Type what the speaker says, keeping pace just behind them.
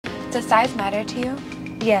Does size matter to you?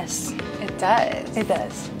 Yes. It does. It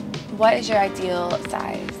does. What is your ideal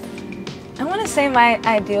size? I want to say my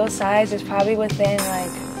ideal size is probably within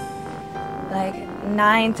like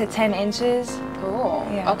 9 to 10 inches. Cool.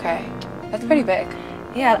 Yeah. Okay. That's pretty big.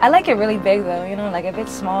 Yeah, I like it really big though, you know, like if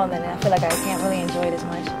it's small then I feel like I can't really enjoy it as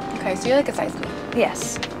much. Okay, so you're like a size queen.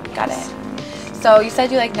 Yes. Got it. So you said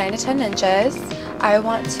you like 9 to 10 inches. I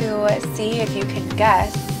want to see if you can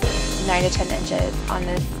guess 9 to 10 inches on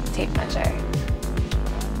this tape measure.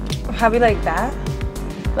 Probably like that.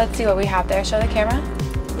 Let's see what we have there. Show the camera.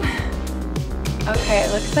 Okay,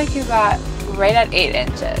 it looks like you got right at 8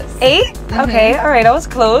 inches. 8? Okay, all right, I was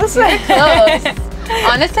close. Close.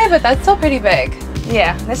 Honestly, but that's still pretty big.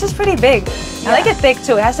 Yeah, this is pretty big. Yeah. I like it thick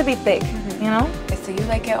too. It has to be thick, you know? Okay, so you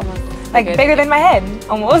like it almost Like bigger than my head,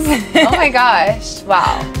 almost. Oh my gosh.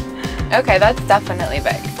 Wow. Okay, that's definitely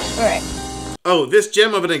big. All right. Oh, this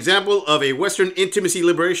gem of an example of a Western intimacy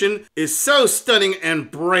liberation is so stunning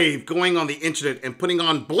and brave, going on the internet and putting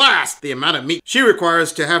on blast the amount of meat she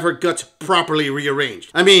requires to have her guts properly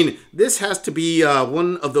rearranged. I mean, this has to be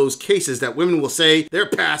one of those cases that women will say their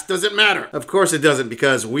past doesn't matter. Of course it doesn't,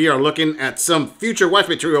 because we are looking at some future wife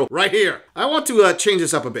material right here. I want to change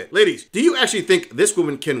this up a bit. Ladies, do you actually think this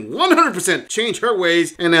woman can 100% change her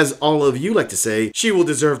ways, and as all of you like to say, she will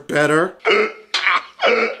deserve better?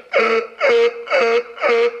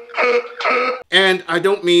 And I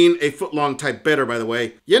don't mean a foot-long type better, by the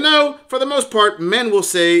way. You know, for the most part, men will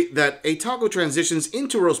say that a taco transitions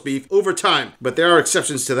into roast beef over time, but there are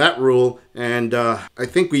exceptions to that rule, and I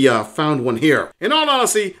think we found one here. In all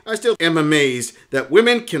honesty, I still am amazed that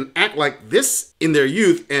women can act like this in their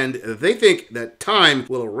youth, and they think that time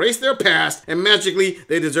will erase their past, and magically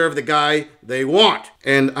they deserve the guy they want.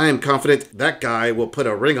 And I am confident that guy will put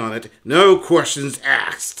a ring on it, no questions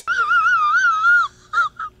asked.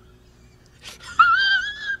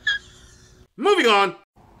 Moving on.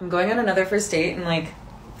 I'm going on another first date in like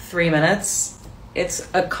 3 minutes. It's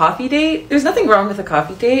a coffee date. There's nothing wrong with a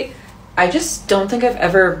coffee date. I just don't think I've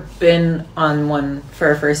ever been on one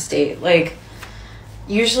for a first date. Like,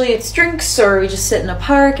 usually it's drinks or we just sit in a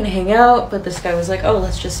park and hang out, but this guy was like, oh,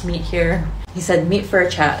 let's just meet here. He said, meet for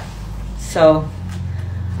a chat. So,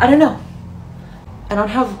 I don't know. I don't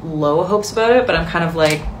have low hopes about it, but I'm kind of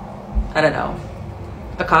like, I don't know.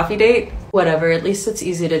 A coffee date? Whatever, at least it's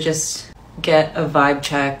easy to just get a vibe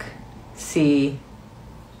check, see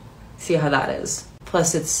how that is.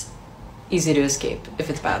 Plus it's easy to escape if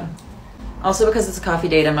it's bad. Also, because it's a coffee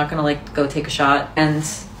date, I'm not gonna like go take a shot, and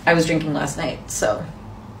I was drinking last night, so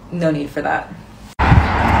no need for that.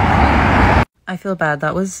 I feel bad.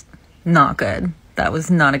 That was not good. That was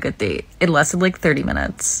not a good date. It lasted like 30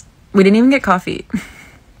 minutes. We didn't even get coffee.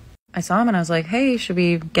 I saw him and I was like, hey, should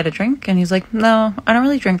we get a drink? And he's like, no, I don't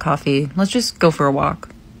really drink coffee. Let's just go for a walk.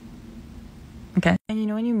 Okay. And you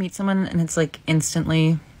know when you meet someone and it's like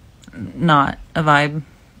instantly not a vibe?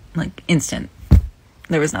 Like instant.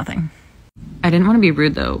 There was nothing. I didn't want to be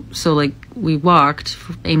rude though. So like we walked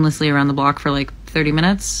aimlessly around the block for like 30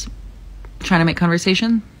 minutes trying to make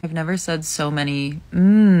conversation. I've never said so many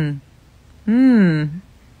cool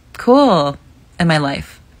in my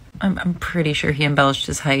life. I'm pretty sure he embellished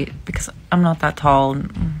his height because I'm not that tall.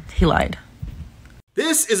 He lied.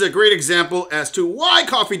 This is a great example as to why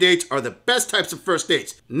coffee dates are the best types of first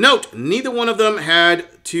dates. Note, neither one of them had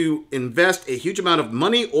to invest a huge amount of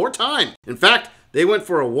money or time. In fact, they went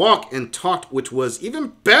for a walk and talked, which was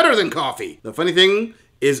even better than coffee. The funny thing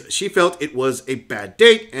is she felt it was a bad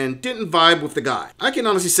date and didn't vibe with the guy. I can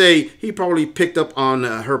honestly say he probably picked up on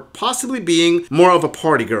her possibly being more of a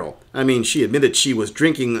party girl. I mean, she admitted she was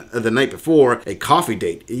drinking the night before a coffee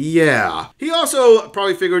date. Yeah. He also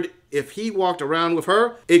probably figured if he walked around with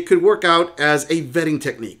her, it could work out as a vetting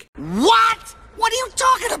technique. What? What are you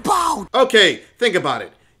talking about? Okay, think about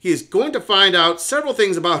it. He is going to find out several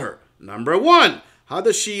things about her. Number 1, how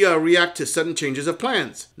does she react to sudden changes of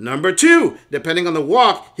plans? Number 2, depending on the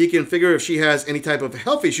walk, he can figure if she has any type of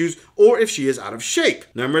health issues or if she is out of shape.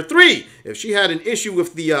 Number 3, if she had an issue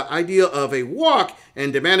with the idea of a walk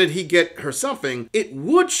and demanded he get her something, it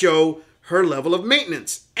would show her level of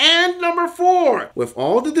maintenance. And number 4, with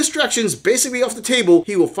all the distractions basically off the table,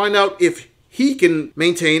 he will find out if he can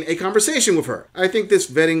maintain a conversation with her. I think this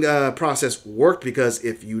vetting process worked because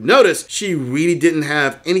if you notice, she really didn't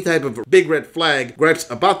have any type of big red flag gripes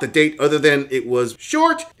about the date other than it was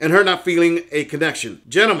short and her not feeling a connection.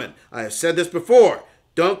 Gentlemen, I have said this before.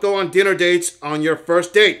 Don't go on dinner dates on your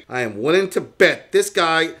first date. I am willing to bet this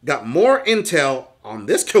guy got more intel on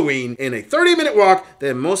this queen in a 30-minute walk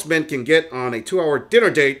than most men can get on a 2-hour dinner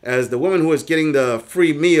date, as the woman who is getting the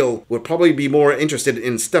free meal would probably be more interested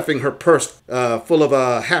in stuffing her purse full of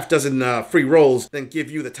a half dozen free rolls than give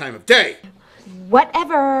you the time of day.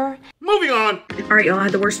 Whatever. Moving on. All right, y'all, I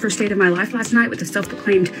had the worst first date of my life last night with a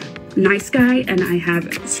self-proclaimed nice guy, and I have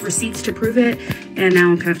receipts to prove it, and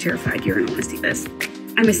now I'm kind of terrified. You're gonna want to see this.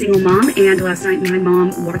 I'm a single mom, and last night my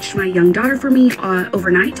mom watched my young daughter for me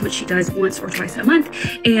overnight, which she does once or twice a month.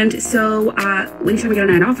 And so anytime I get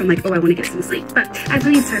a night off, I'm like, oh, I want to get some sleep. But I had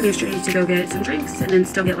plenty of time yesterday to go get some drinks and then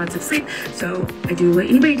still get lots of sleep. So I do what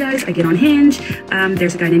anybody does. I get on Hinge.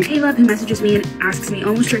 There's a guy named Caleb who messages me and asks me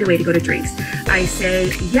almost straight away to go to drinks. I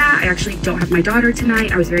say, yeah, I actually don't have my daughter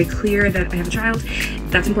tonight. I was very clear that I have a child.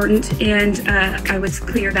 That's important. And I was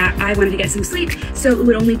clear that I wanted to get some sleep. So it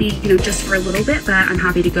would only be, just for a little bit, but I'm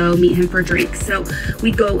happy to go meet him for drinks. So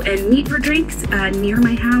we go and meet for drinks near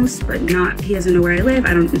my house, but he doesn't know where I live.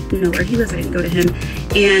 I don't know where he lives. I didn't go to him.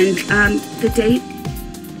 And the date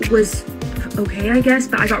was okay, I guess,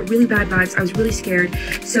 but I got really bad vibes. I was really scared.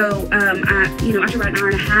 So, after about an hour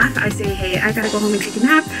and a half, I say, hey, I gotta go home and take a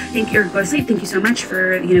nap. Thank you, or go to sleep. Thank you so much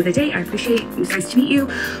for, the date. I appreciate it. It was nice to meet you.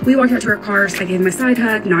 We walked out to our cars. I gave him a side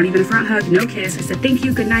hug, not even a front hug, no kiss. I said, thank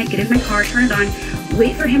you, good night, get in my car, turn it on,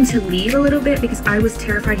 wait for him to leave a little bit because I was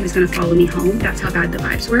terrified he was gonna follow me home. That's how bad the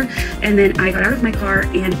vibes were. And then I got out of my car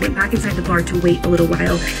and went back inside the bar to wait a little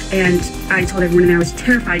while. And I told everyone that I was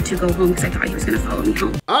terrified to go home because I thought he was gonna follow me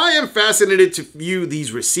home. I am fascinated to view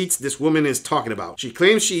these receipts this woman is talking about. She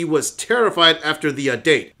claims she was terrified after the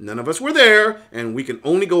date. None of us were there, and we can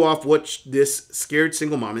only go off what this scared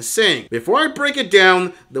single mom is saying. Before I break it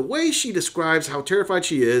down, the way she describes how terrified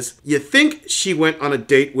she is, you think she went on a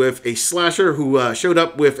date with a slasher who showed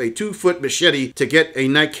up with a 2-foot machete to get a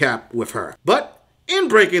nightcap with her. But in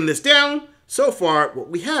breaking this down, so far what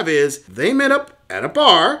we have is they met up at a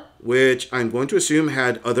bar, which I'm going to assume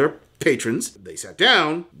had other patrons. They sat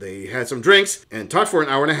down, they had some drinks, and talked for an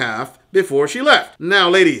hour and a half before she left. Now,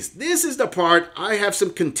 ladies, this is the part I have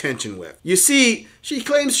some contention with. You see, she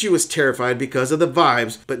claims she was terrified because of the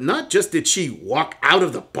vibes, but not just did she walk out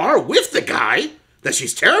of the bar with the guy that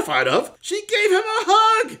she's terrified of, she gave him a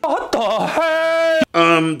hug! What the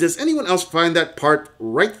heck? Does anyone else find that part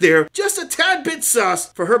right there just a tad bit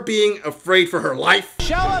sus for her being afraid for her life?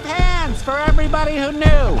 Show of hands for everybody who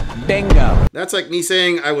knew. Bingo. That's like me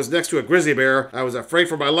saying I was next to a grizzly bear, I was afraid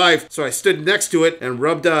for my life, so I stood next to it and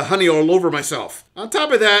rubbed honey all over myself. On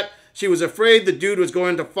top of that, she was afraid the dude was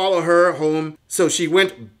going to follow her home, so she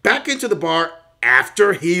went back into the bar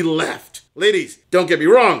after he left. Ladies, don't get me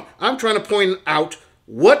wrong. I'm trying to point out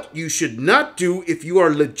what you should not do if you are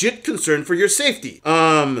legit concerned for your safety.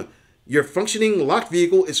 Your functioning locked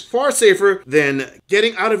vehicle is far safer than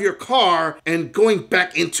getting out of your car and going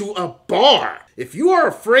back into a bar. If you are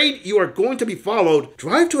afraid you are going to be followed,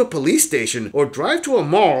 drive to a police station or drive to a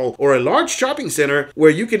mall or a large shopping center where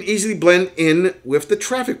you can easily blend in with the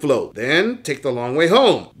traffic flow. Then take the long way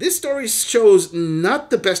home. This story shows not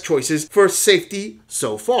the best choices for safety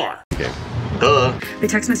so far. Okay. The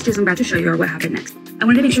text messages I'm about to show you are what happened next. I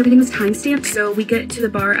wanted to make sure everything was timestamped, so we get to the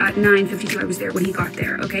bar at 9:52. I was there when he got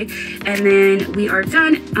there, okay? And then we are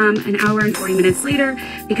done an hour and 40 minutes later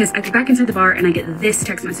because I go back inside the bar and I get this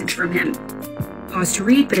text message from him. Pause to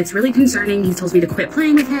read, but it's really concerning. He tells me to quit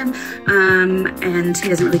playing with him, and he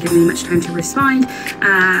doesn't really give me much time to respond.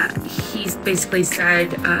 He's basically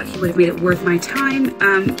said he would have made it worth my time.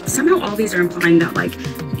 Somehow all these are implying that, like,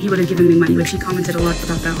 he would have given me money, which he commented a lot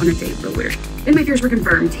about that on a date, but weird. Then my fears were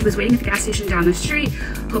confirmed. He was waiting at the gas station down the street,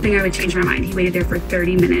 hoping I would change my mind. He waited there for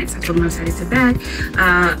 30 minutes. I told him I was headed to bed.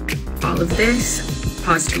 All of this,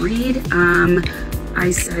 pause to read. I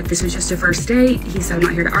said this was just a first date. He said I'm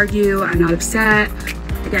not here to argue, I'm not upset.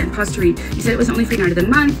 Again, pause to read. He said it was only free night of the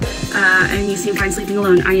month, and you seem fine sleeping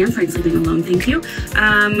alone. I am fine sleeping alone, thank you.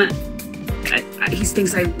 He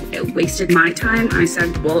thinks I wasted my time. I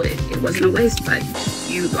said, well, it wasn't a waste, but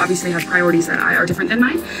you obviously have priorities that are different than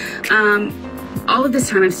mine. All of this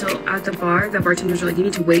time, I'm still at the bar. The bartenders are like, you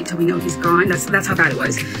need to wait till we know he's gone. That's how bad it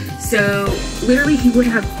was. So literally, he would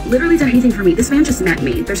have literally done anything for me. This man just met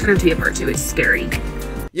me. There's gonna have to be a part 2. It's scary.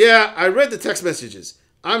 Yeah, I read the text messages.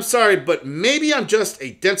 I'm sorry, but maybe I'm just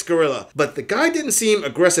a dense gorilla. But the guy didn't seem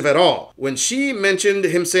aggressive at all. When she mentioned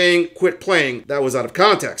him saying, quit playing, that was out of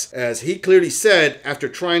context, as he clearly said after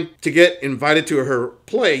trying to get invited to her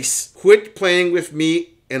place, quit playing with me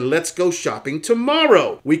and let's go shopping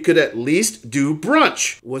tomorrow. We could at least do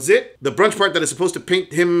brunch. Was it the brunch part that is supposed to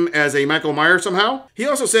paint him as a Michael Myers somehow? He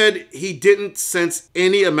also said he didn't sense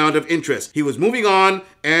any amount of interest. He was moving on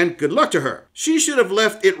and good luck to her. She should have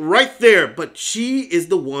left it right there, but she is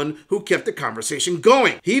the one who kept the conversation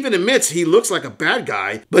going. He even admits he looks like a bad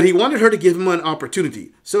guy, but he wanted her to give him an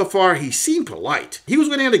opportunity. So far, he seemed polite. He was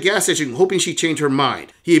waiting at a gas station hoping she'd change her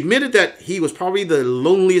mind. He admitted that he was probably the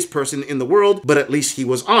loneliest person in the world, but at least he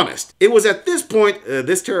was honest. It was at this point,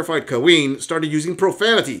 this terrified queen started using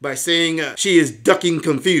profanity by saying she is ducking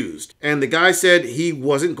confused. And the guy said he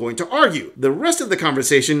wasn't going to argue. The rest of the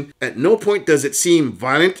conversation, at no point does it seem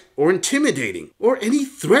violent or intimidating or any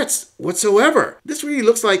threats whatsoever. This really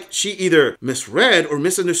looks like she either misread or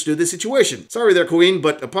misunderstood the situation. Sorry there, queen,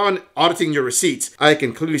 but upon auditing your receipts, I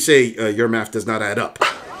can clearly say your math does not add up.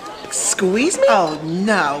 Squeeze me? Oh,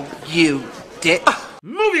 no, you dick.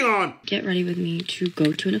 Moving on! Get ready with me to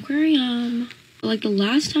go to an aquarium. Like, the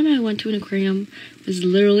last time I went to an aquarium was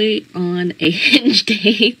literally on a Hinge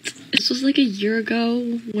date. This was like a year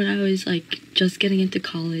ago when I was like just getting into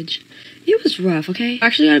college. It was rough, okay?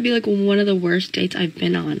 Actually, that'd be like one of the worst dates I've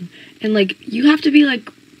been on. And like, you have to be like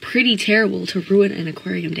pretty terrible to ruin an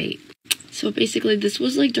aquarium date. So basically, this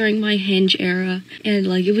was like during my Hinge era, and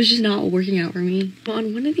like it was just not working out for me.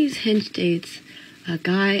 On one of these Hinge dates, a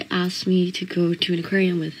guy asked me to go to an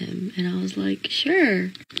aquarium with him, and I was like,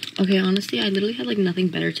 sure. Okay, honestly, I literally had like nothing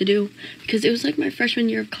better to do because it was like my freshman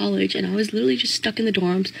year of college, and I was literally just stuck in the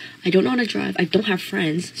dorms. I don't know how to drive. I don't have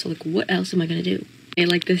friends, so like, what else am I gonna do? And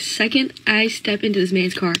like the second I step into this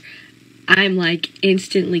man's car, I'm like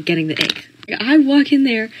instantly getting the ick. I walk in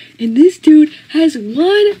there, and this dude has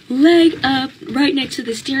one leg up right next to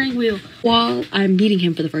the steering wheel while I'm meeting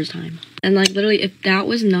him for the first time. And like literally, if that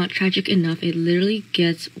was not tragic enough, it literally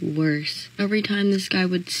gets worse. Every time this guy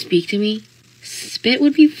would speak to me, spit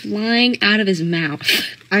would be flying out of his mouth.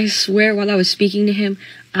 I swear, while I was speaking to him,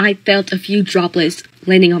 I felt a few droplets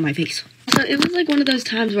landing on my face. So it was like one of those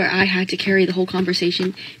times where I had to carry the whole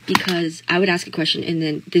conversation because I would ask a question and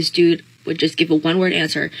then this dude would just give a one-word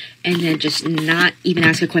answer and then just not even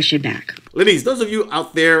ask a question back. Ladies, those of you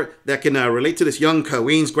out there that can relate to this young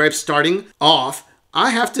queen's gripe starting off,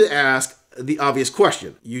 I have to ask the obvious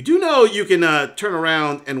question. You do know you can turn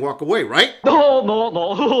around and walk away, right? No.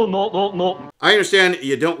 I understand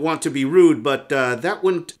you don't want to be rude, but that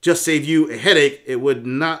wouldn't just save you a headache. It would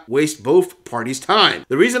not waste both parties' time.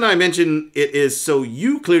 The reason I mention it is so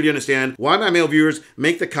you clearly understand why my male viewers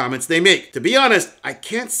make the comments they make. To be honest, I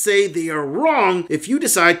can't say they are wrong if you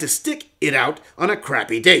decide to stick it out on a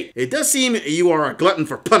crappy date. It does seem you are a glutton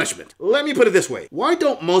for punishment. Let me put it this way. Why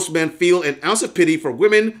don't most men feel an ounce of pity for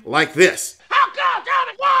women like this? How come? Tell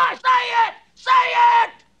me why! Say it! Say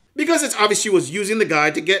it! Because it's obvious she was using the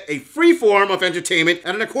guy to get a free form of entertainment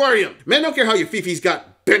at an aquarium. Men don't care how your fifis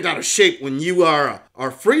got bent out of shape when you are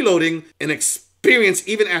freeloading an experience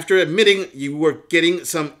even after admitting you were getting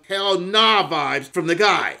some hell nah vibes from the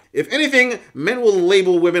guy. If anything, men will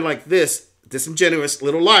label women like this disingenuous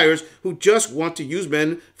little liars who just want to use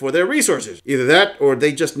men for their resources. Either that or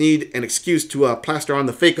they just need an excuse to plaster on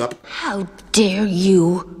the fake up. How dare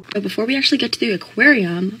you? But before we actually get to the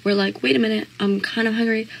aquarium, we're like, wait a minute, I'm kind of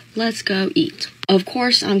hungry. Let's go eat. Of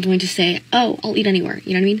course, I'm going to say, oh, I'll eat anywhere.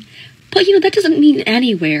 You know what I mean? But you know, that doesn't mean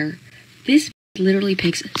anywhere. This literally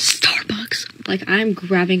picks Starbucks. Like, I'm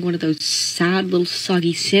grabbing one of those sad little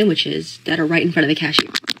soggy sandwiches that are right in front of the cashier.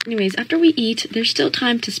 Anyways, after we eat, there's still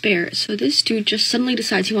time to spare, so this dude just suddenly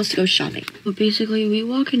decides he wants to go shopping. But basically, we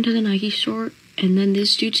walk into the Nike store, and then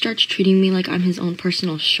this dude starts treating me like I'm his own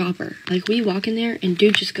personal shopper. Like, we walk in there, and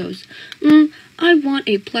dude just goes, I want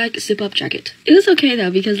a black zip-up jacket. It was okay,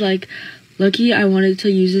 though, because, like, lucky I wanted to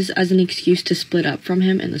use this as an excuse to split up from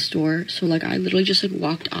him in the store, so, like, I literally just, like,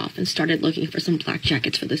 walked off and started looking for some black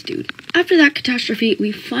jackets for this dude. After that catastrophe,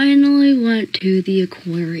 we finally went to the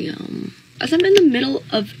aquarium. As I'm in the middle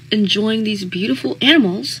of enjoying these beautiful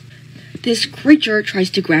animals, this creature tries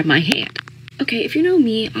to grab my hand. Okay, if you know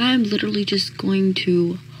me, I'm literally just going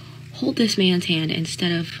to hold this man's hand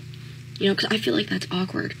instead of, you know, because I feel like that's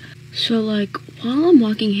awkward. So, like, while I'm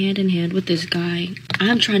walking hand in hand with this guy,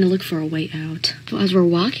 I'm trying to look for a way out. So as we're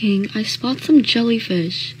walking, I spot some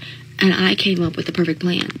jellyfish, and I came up with the perfect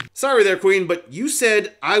plan. Sorry there, queen, but you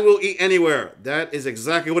said, I will eat anywhere. That is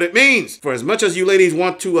exactly what it means. For as much as you ladies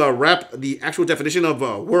want to wrap the actual definition of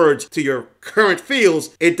words to your current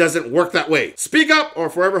feels, it doesn't work that way. Speak up or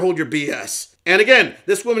forever hold your BS. And again,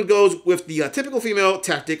 this woman goes with the typical female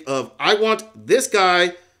tactic of, I want this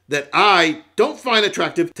guy that I don't find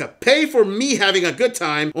attractive to pay for me having a good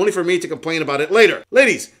time, only for me to complain about it later.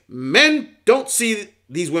 Ladies, men don't see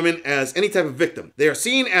these women as any type of victim. They are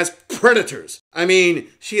seen as predators. I mean,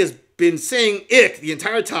 she has been saying ick the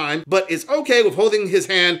entire time, but is okay with holding his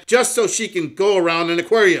hand just so she can go around an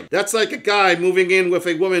aquarium. That's like a guy moving in with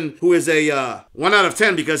a woman who is a 1 out of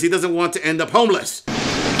 10 because he doesn't want to end up homeless.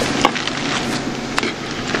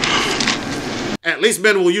 At least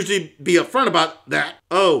men will usually be upfront about that.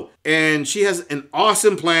 Oh, and she has an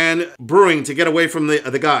awesome plan brewing to get away from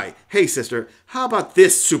the guy. Hey, sister, how about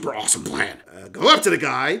this super awesome plan? Go up to the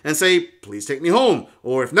guy and say, please take me home.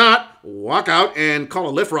 Or if not, walk out and call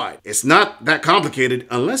a Lyft ride. It's not that complicated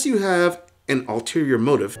unless you have an ulterior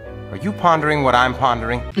motive. Are you pondering what I'm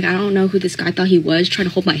pondering? Like, I don't know who this guy thought he was trying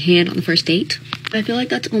to hold my hand on the first date. I feel like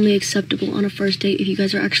that's only acceptable on a first date if you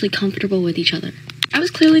guys are actually comfortable with each other. I was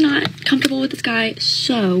clearly not comfortable with this guy,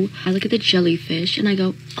 so I look at the jellyfish and I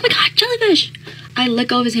go, oh my god, jellyfish! I let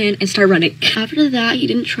go of his hand and start running. After that, he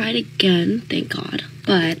didn't try it again, thank God.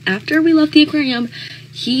 But after we left the aquarium,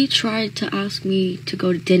 he tried to ask me to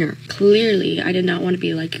go to dinner. Clearly, I did not want to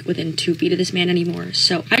be like within 2 feet of this man anymore,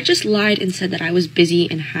 so I just lied and said that I was busy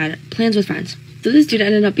and had plans with friends. So this dude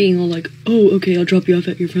ended up being all like, oh, okay, I'll drop you off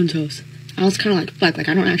at your friend's house. I was kind of like, fuck, like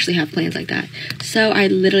I don't actually have plans like that. So I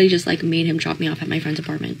literally just like made him drop me off at my friend's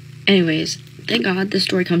apartment. Anyways, thank God this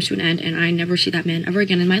story comes to an end and I never see that man ever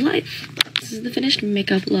again in my life. This is the finished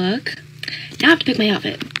makeup look. Now I have to pick my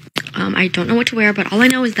outfit. I don't know what to wear, but all I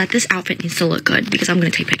know is that this outfit needs to look good because I'm gonna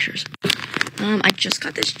take pictures. I just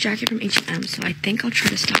got this jacket from H&M, so I think I'll try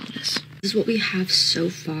to style this. This is what we have so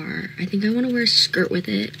far. I think I want to wear a skirt with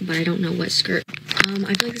it, but I don't know what skirt.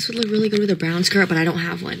 I feel like this would look really good with a brown skirt, but I don't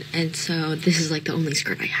have one. And so this is like the only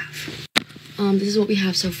skirt I have. This is what we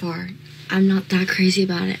have so far. I'm not that crazy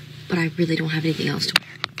about it, but I really don't have anything else to wear.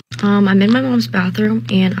 I'm in my mom's bathroom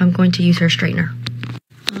and I'm going to use her straightener.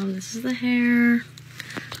 This is the hair.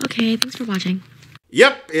 Okay, thanks for watching.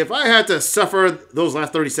 Yep, if I had to suffer those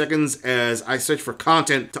last 30 seconds as I search for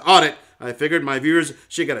content to audit, I figured my viewers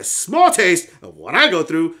should get a small taste of what I go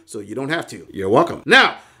through so you don't have to. You're welcome.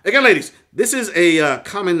 Now, again, ladies, this is a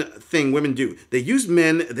common thing women do. They use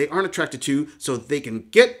men they aren't attracted to so they can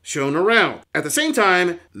get shown around. At the same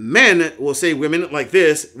time, men will say women like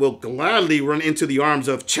this will gladly run into the arms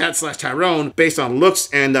of Chad/Tyrone based on looks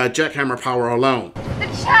and jackhammer power alone.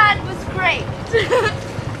 The Chad was great.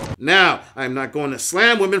 Now, I'm not going to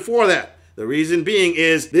slam women for that. The reason being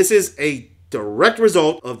is this is a direct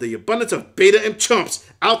result of the abundance of beta and chumps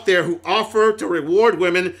out there who offer to reward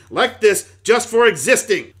women like this just for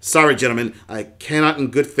existing. Sorry, gentlemen, I cannot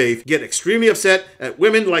in good faith get extremely upset at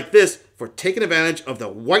women like this for taking advantage of the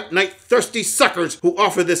white knight thirsty suckers who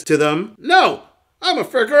offer this to them. No, I'm a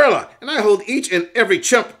fair gorilla, and I hold each and every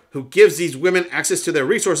chump who gives these women access to their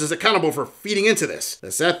resources accountable for feeding into this.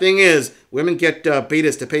 The sad thing is, women get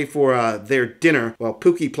betas to pay for their dinner while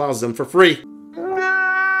Pookie plows them for free.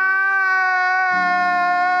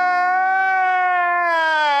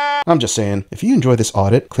 I'm just saying, if you enjoy this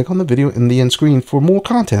audit, click on the video in the end screen for more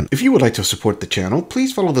content. If you would like to support the channel,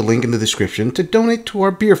 please follow the link in the description to donate to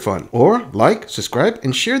our beer fund, or like, subscribe,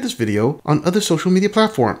 and share this video on other social media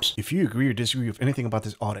platforms. If you agree or disagree with anything about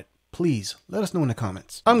this audit, please let us know in the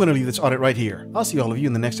comments. I'm going to leave this audit right here. I'll see all of you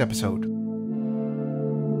in the next episode.